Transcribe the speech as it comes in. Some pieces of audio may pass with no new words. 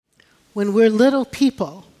when we're little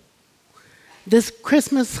people, this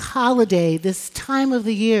Christmas holiday, this time of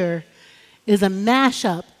the year, is a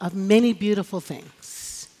mashup of many beautiful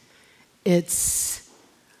things. It's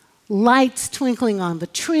lights twinkling on the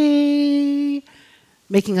tree,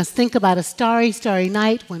 making us think about a starry, starry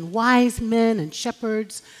night when wise men and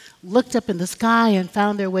shepherds looked up in the sky and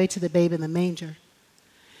found their way to the babe in the manger.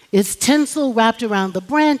 It's tinsel wrapped around the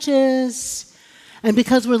branches, and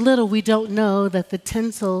because we're little, we don't know that the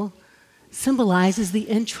tinsel symbolizes the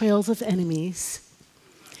entrails of enemies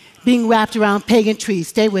being wrapped around pagan trees.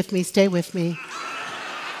 Stay with me, stay with me.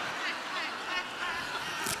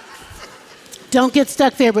 Don't get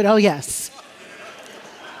stuck there, but oh yes.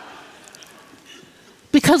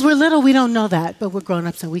 Because we're little, we don't know that, but we're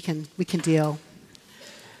grown-ups and we can deal.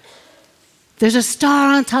 There's a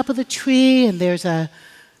star on top of the tree, and there's a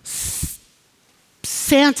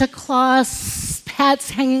Santa Claus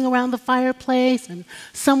hats hanging around the fireplace, and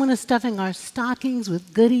someone is stuffing our stockings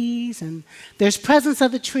with goodies, and there's presents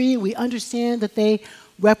of the tree. We understand that they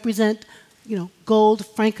represent, gold,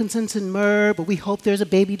 frankincense, and myrrh, but we hope there's a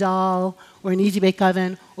baby doll or an easy bake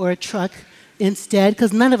oven or a truck instead,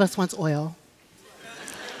 because none of us wants oil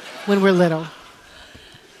when we're little.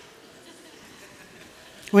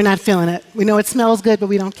 We're not feeling it. We know it smells good, but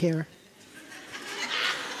we don't care.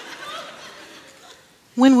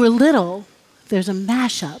 When we're little, there's a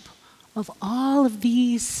mashup of all of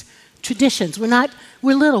these traditions.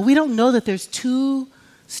 We're little. We don't know that there's two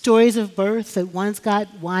stories of birth, that one's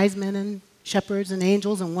got wise men and shepherds and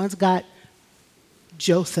angels, and one's got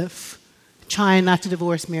Joseph trying not to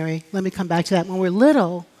divorce Mary. Let me come back to that. When we're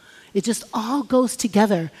little, it just all goes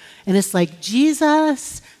together. And it's like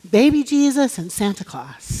Jesus, baby Jesus, and Santa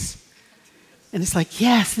Claus. And it's like,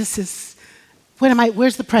 yes, this is,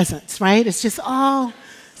 where's the presents, right? It's all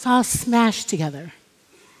smashed together.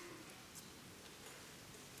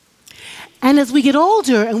 And as we get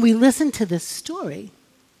older and we listen to this story,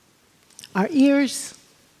 our ears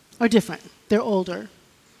are different. They're older.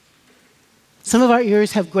 Some of our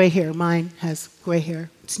ears have gray hair. Mine has gray hair.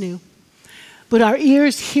 It's new. But our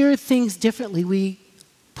ears hear things differently. We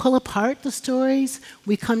pull apart the stories.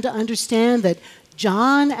 We come to understand that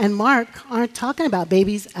John and Mark aren't talking about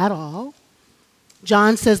babies at all.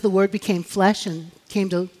 John says the Word became flesh and came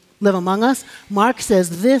to live among us. Mark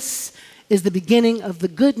says this is the beginning of the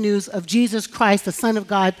good news of Jesus Christ, the Son of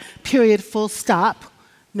God, period, full stop.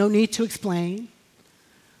 No need to explain.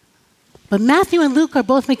 But Matthew and Luke are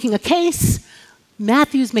both making a case.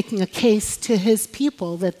 Matthew's making a case to his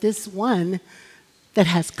people that this one that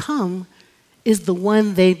has come is the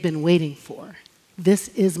one they've been waiting for. This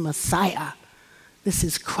is Messiah. This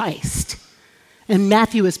is Christ. And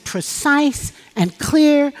Matthew is precise and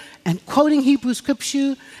clear and quoting Hebrew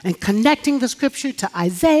scripture and connecting the scripture to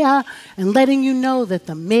Isaiah and letting you know that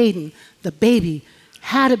the maiden, the baby,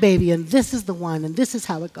 had a baby, and this is the one, and this is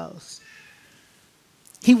how it goes.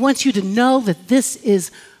 He wants you to know that this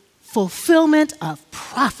is fulfillment of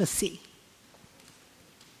prophecy.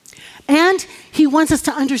 And he wants us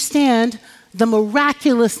to understand the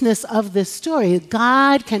miraculousness of this story.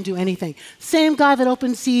 God can do anything. Same God that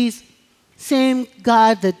opened seas, same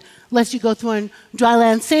God that lets you go through on dry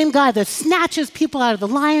land, same God that snatches people out of the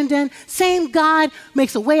lion den, same God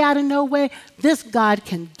makes a way out of no way. This God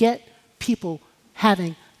can get people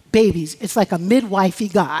having babies. It's like a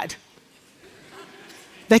midwifey God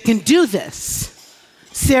that can do this.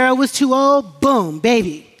 Sarah was too old, boom,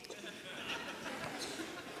 baby.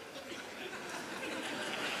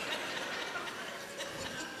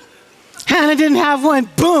 Hannah didn't have one,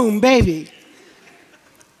 boom, baby.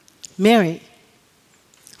 Mary,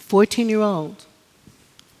 14-year-old,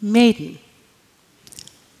 maiden,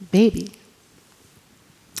 baby.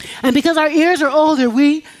 And because our ears are older,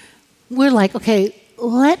 we're like, okay,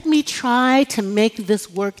 let me try to make this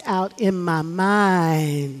work out in my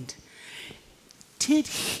mind. Did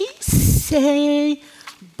he say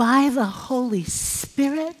by the Holy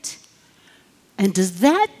Spirit? And does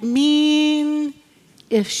that mean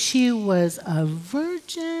if she was a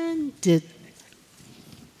virgin, did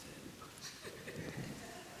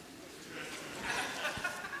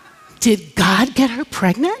God get her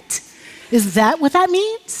pregnant? Is that what that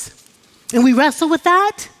means? And we wrestle with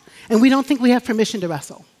that, and we don't think we have permission to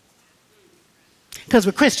wrestle. Because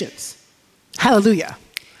we're Christians. Hallelujah.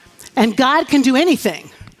 And God can do anything.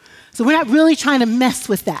 So we're not really trying to mess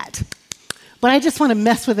with that. But I just want to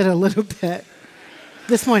mess with it a little bit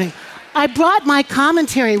this morning. I brought my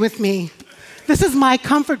commentary with me. This is my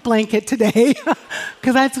comfort blanket today,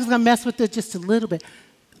 because I'm just going to mess with it just a little bit.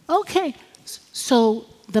 Okay, so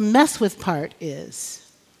the mess with part is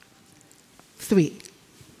 3.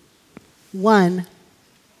 1,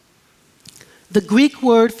 The Greek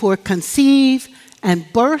word for conceive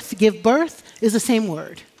and birth, give birth, is the same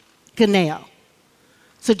word, geneo.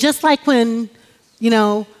 So just like when,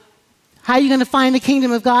 how are you going to find the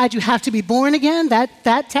kingdom of God? You have to be born again,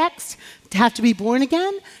 that text, to have to be born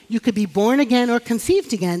again. You could be born again or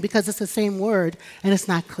conceived again because it's the same word and it's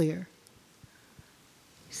not clear.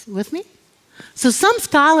 With me? So some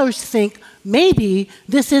scholars think maybe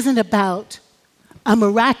this isn't about a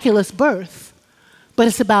miraculous birth, but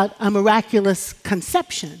it's about a miraculous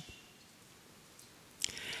conception.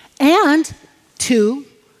 And two,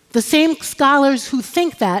 the same scholars who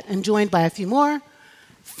think that, and joined by a few more,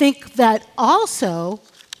 think that also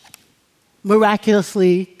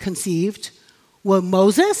miraculously conceived were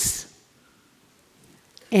Moses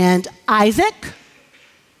and Isaac.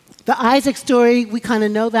 The Isaac story, we kind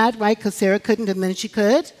of know that, right? Because Sarah couldn't and then she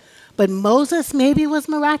could. But Moses maybe was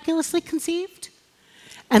miraculously conceived.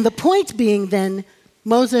 And the point being then,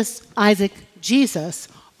 Moses, Isaac, Jesus,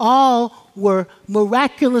 all were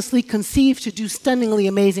miraculously conceived to do stunningly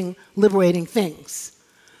amazing, liberating things.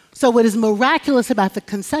 So what is miraculous about the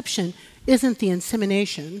conception isn't the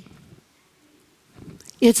insemination.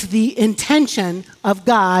 It's the intention of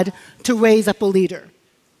God to raise up a leader.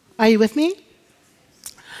 Are you with me?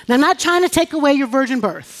 Now, I'm not trying to take away your virgin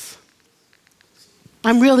birth.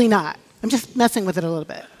 I'm really not. I'm just messing with it a little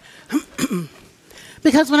bit.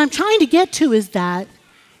 Because what I'm trying to get to is that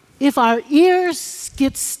if our ears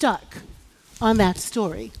get stuck on that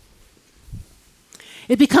story,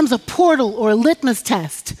 it becomes a portal or a litmus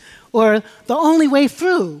test, or the only way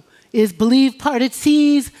through is believe parted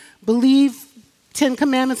seas, believe 10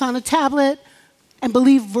 Commandments on a tablet, and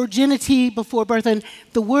believe virginity before birth. And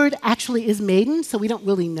the word actually is maiden, so we don't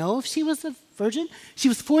really know if she was a virgin. She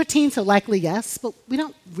was 14, so likely yes, but we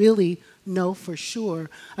don't really know for sure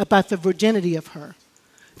about the virginity of her.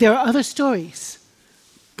 There are other stories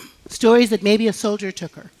that maybe a soldier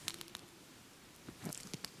took her.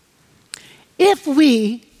 If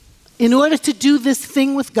we, in order to do this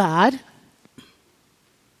thing with God,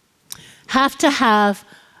 have to have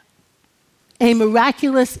a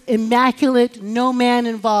miraculous, immaculate, no man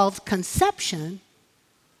involved conception,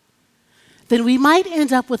 then we might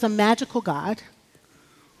end up with a magical God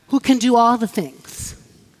who can do all the things.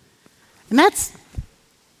 And let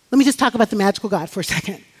me just talk about the magical God for a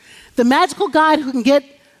second. The magical God who can get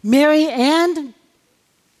Mary and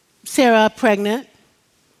Sarah pregnant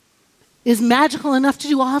is magical enough to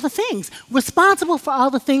do all the things, responsible for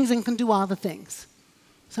all the things and can do all the things.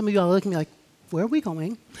 Some of you are looking at me like, where are we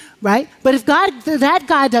going? Right? But if that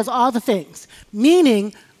God does all the things,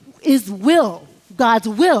 meaning God's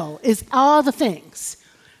will is all the things.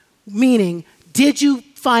 Meaning, did you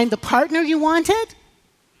find the partner you wanted?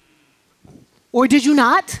 Or did you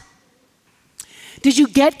not? Did you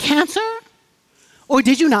get cancer? Or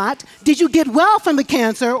did you not? Did you get well from the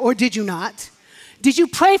cancer? Or did you not? Did you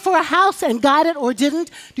pray for a house and got it or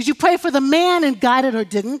didn't? Did you pray for the man and got it or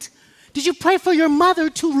didn't? Did you pray for your mother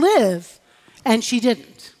to live and she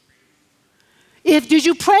didn't? Did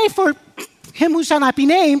you pray for him who shall not be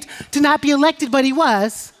named to not be elected but he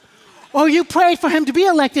was? Or you prayed for him to be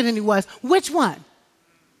elected and he was? Which one?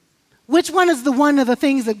 Which one is the one of the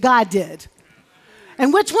things that God did?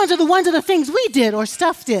 And which ones are the ones of the things we did or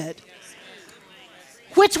stuff did?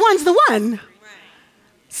 Which one's the one?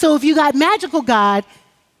 So if you got magical God,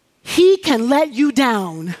 he can let you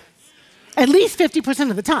down at least 50%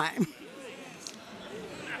 of the time.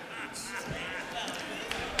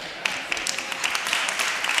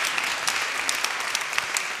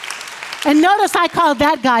 And notice I call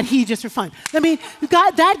that God he just for fun. I mean,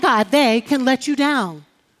 that God, they can let you down.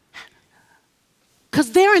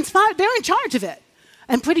 Because they're in charge of it.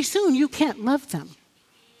 And pretty soon you can't love them.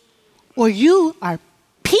 Or you are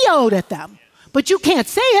PO'd at them. But you can't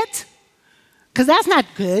say it, because that's not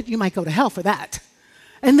good. You might go to hell for that.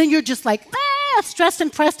 And then you're just like, stressed and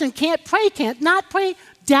pressed and can't pray, can't not pray,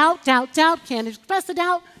 doubt, can't express the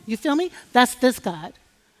doubt. You feel me? That's this God.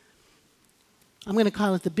 I'm going to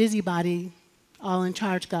call it the busybody,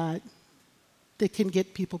 all-in-charge God that can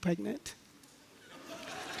get people pregnant.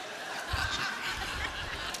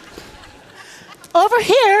 Over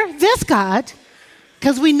here, this God,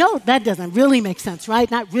 because we know that doesn't really make sense, right?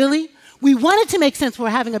 Not really. We want it to make sense when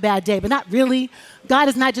we're having a bad day, but not really. God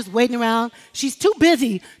is not just waiting around. She's too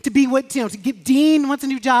busy to be to get Dean wants a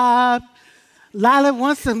new job. Lila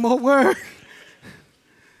wants some more work.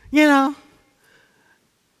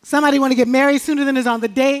 Somebody want to get married sooner than is on the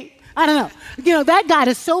date. I don't know. That God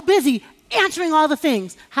is so busy answering all the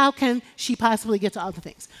things. How can she possibly get to all the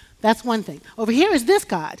things? That's one thing. Over here is this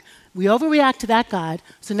God. We overreact to that God.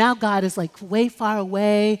 So now God is like way far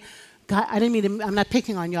away. God, I didn't mean to, I'm not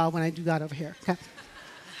picking on y'all when I do God over here. Okay?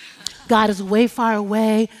 God is way far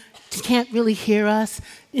away, can't really hear us,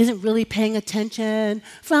 isn't really paying attention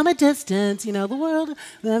from a distance, the world,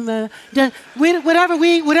 whatever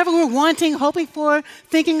we're wanting, hoping for,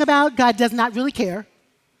 thinking about, God does not really care.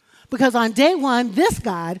 Because on day one, this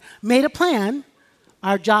God made a plan.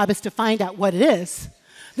 Our job is to find out what it is.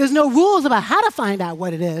 There's no rules about how to find out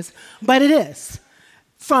what it is, but it is.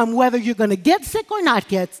 From whether you're going to get sick or not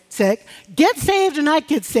get sick, get saved or not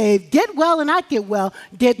get saved, get well or not get well,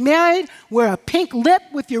 get married, wear a pink lip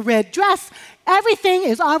with your red dress, everything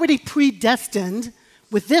is already predestined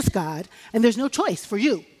with this God, and there's no choice for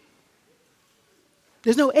you.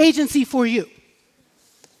 There's no agency for you.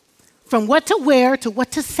 From what to wear to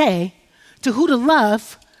what to say to who to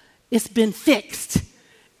love, it's been fixed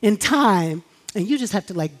in time, and you just have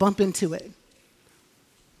to bump into it.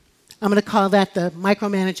 I'm going to call that the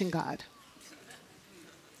micromanaging God,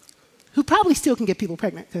 who probably still can get people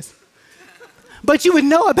pregnant, but you would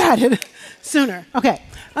know about it sooner. Okay.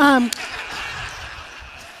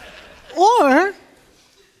 Or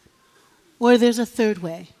there's a third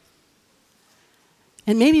way.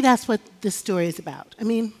 And maybe that's what this story is about.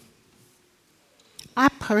 I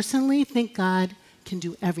personally think God can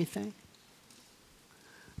do everything.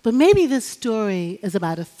 But maybe this story is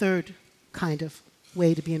about a third kind of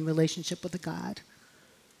way to be in relationship with a God.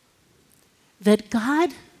 That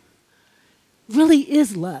God really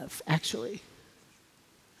is love, actually.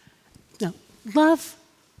 No, love,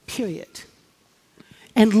 period.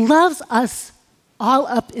 And loves us all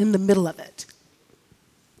up in the middle of it.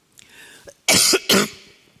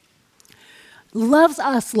 Loves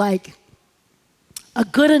us like a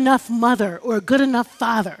good enough mother or a good enough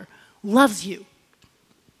father loves you.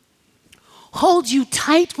 Holds you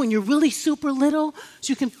tight when you're really super little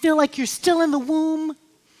so you can feel like you're still in the womb.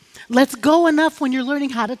 Lets go enough when you're learning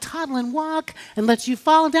how to toddle and walk and lets you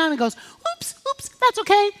fall down and goes, oops, that's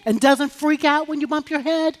okay, and doesn't freak out when you bump your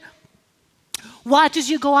head. Watches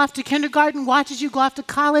you go off to kindergarten, watches you go off to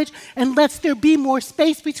college, and lets there be more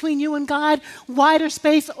space between you and God, wider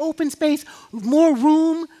space, open space, more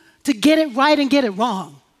room to get it right and get it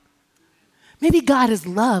wrong. Maybe God is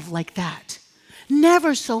love like that,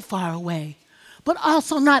 never so far away, but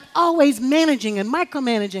also not always managing and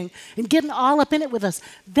micromanaging and getting all up in it with us.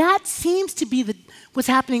 That seems to be what's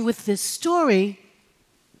happening with this story,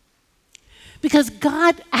 because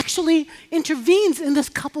God actually intervenes in this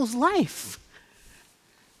couple's life.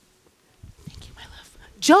 Thank you, my love.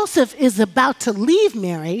 Joseph is about to leave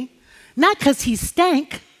Mary, not because he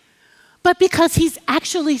stank, but because he's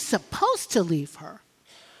actually supposed to leave her.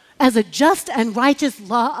 As a just and righteous,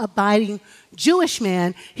 law-abiding Jewish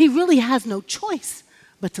man, he really has no choice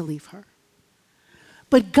but to leave her.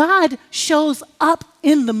 But God shows up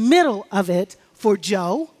in the middle of it for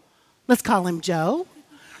Joe, let's call him Joe,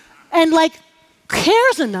 and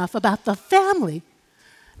cares enough about the family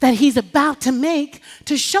that he's about to make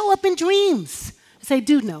to show up in dreams and say,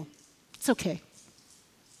 dude, no, it's okay.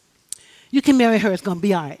 You can marry her, it's going to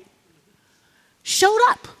be all right. Showed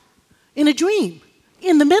up in a dream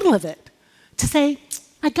in the middle of it to say,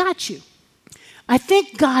 I got you. I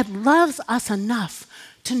think God loves us enough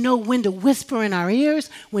to know when to whisper in our ears,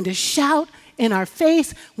 when to shout in our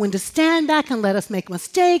face, when to stand back and let us make a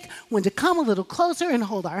mistake, when to come a little closer and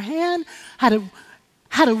hold our hand, how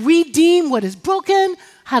to redeem what is broken,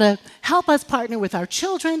 how to help us partner with our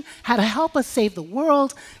children, how to help us save the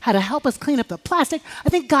world, how to help us clean up the plastic. I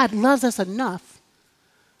think God loves us enough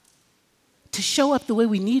to show up the way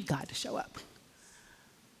we need God to show up.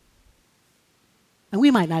 And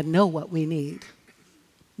we might not know what we need,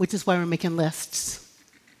 which is why we're making lists.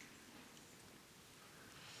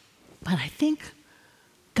 But I think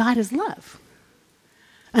God is love.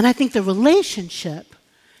 And I think the relationship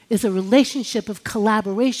is a relationship of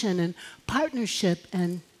collaboration and partnership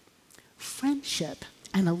and friendship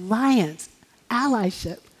and alliance,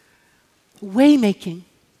 allyship, way-making,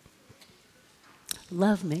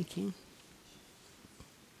 love-making.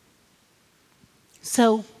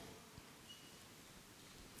 So,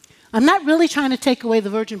 I'm not really trying to take away the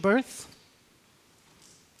virgin birth.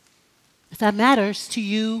 If that matters to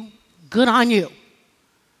you, good on you.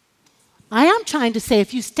 I am trying to say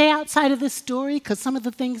if you stay outside of this story, because some of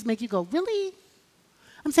the things make you go, really?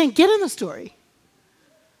 I'm saying get in the story.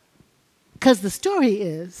 Because the story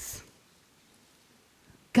is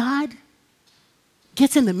God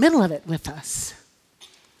gets in the middle of it with us.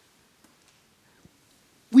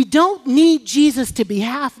 We don't need Jesus to be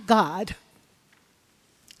half God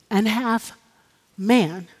and half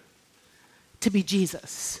man to be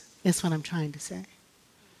Jesus, is what I'm trying to say.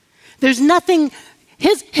 There's nothing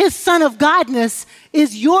His son of godness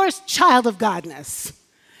is your child of godness.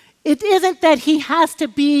 It isn't that he has to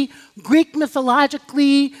be Greek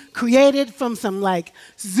mythologically created from some like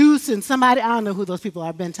Zeus and somebody, I don't know who those people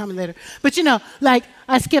are, Ben, tell me later. But like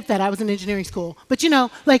I skipped that, I was in engineering school. But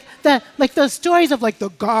like the stories of like the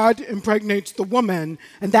God impregnates the woman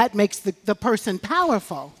and that makes the person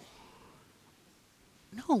powerful.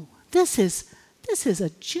 No, this is a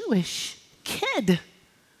Jewish kid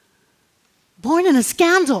born in a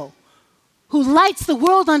scandal who lights the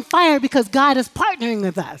world on fire because God is partnering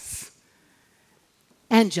with us.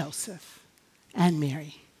 And Joseph and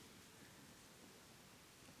Mary.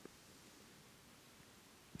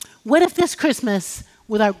 What if this Christmas,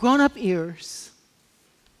 with our grown-up ears,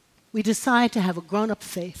 we decide to have a grown-up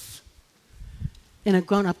faith in a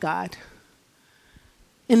grown-up God,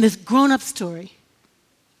 in this grown-up story,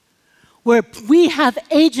 where we have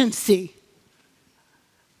agency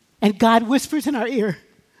and God whispers in our ear,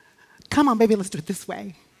 come on, baby, let's do it this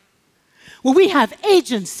way. Where we have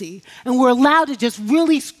agency and we're allowed to just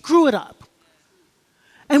really screw it up.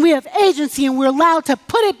 And we have agency and we're allowed to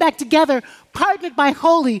put it back together, partnered by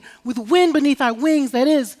holy, with wind beneath our wings. That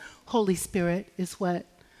is, Holy Spirit is what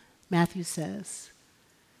Matthew says.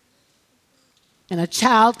 And a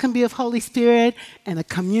child can be of Holy Spirit, and a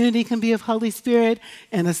community can be of Holy Spirit,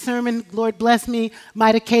 and a sermon, Lord bless me,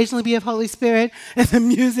 might occasionally be of Holy Spirit, and the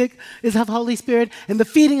music is of Holy Spirit, and the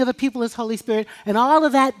feeding of the people is Holy Spirit, and all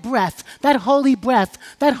of that breath, that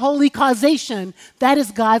holy causation, that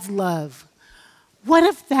is God's love. What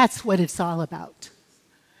if that's what it's all about?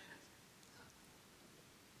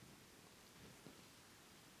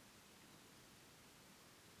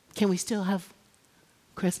 Can we still have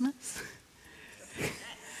Christmas?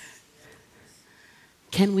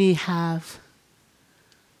 Can we have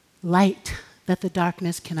light that the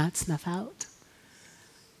darkness cannot snuff out?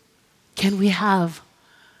 Can we have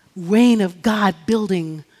reign of God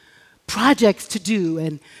building projects to do?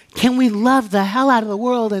 And can we love the hell out of the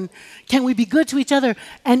world? And can we be good to each other?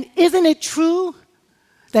 And isn't it true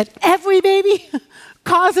that every baby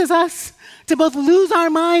causes us to both lose our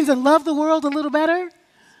minds and love the world a little better?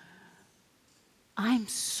 I'm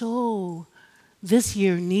so this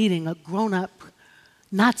year needing a grown-up,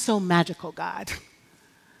 not so magical God,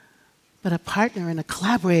 but a partner and a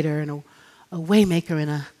collaborator and a waymaker and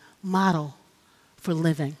a model for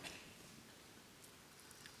living.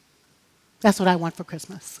 That's what I want for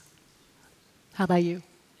Christmas. How about you?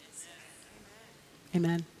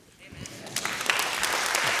 Amen. Amen.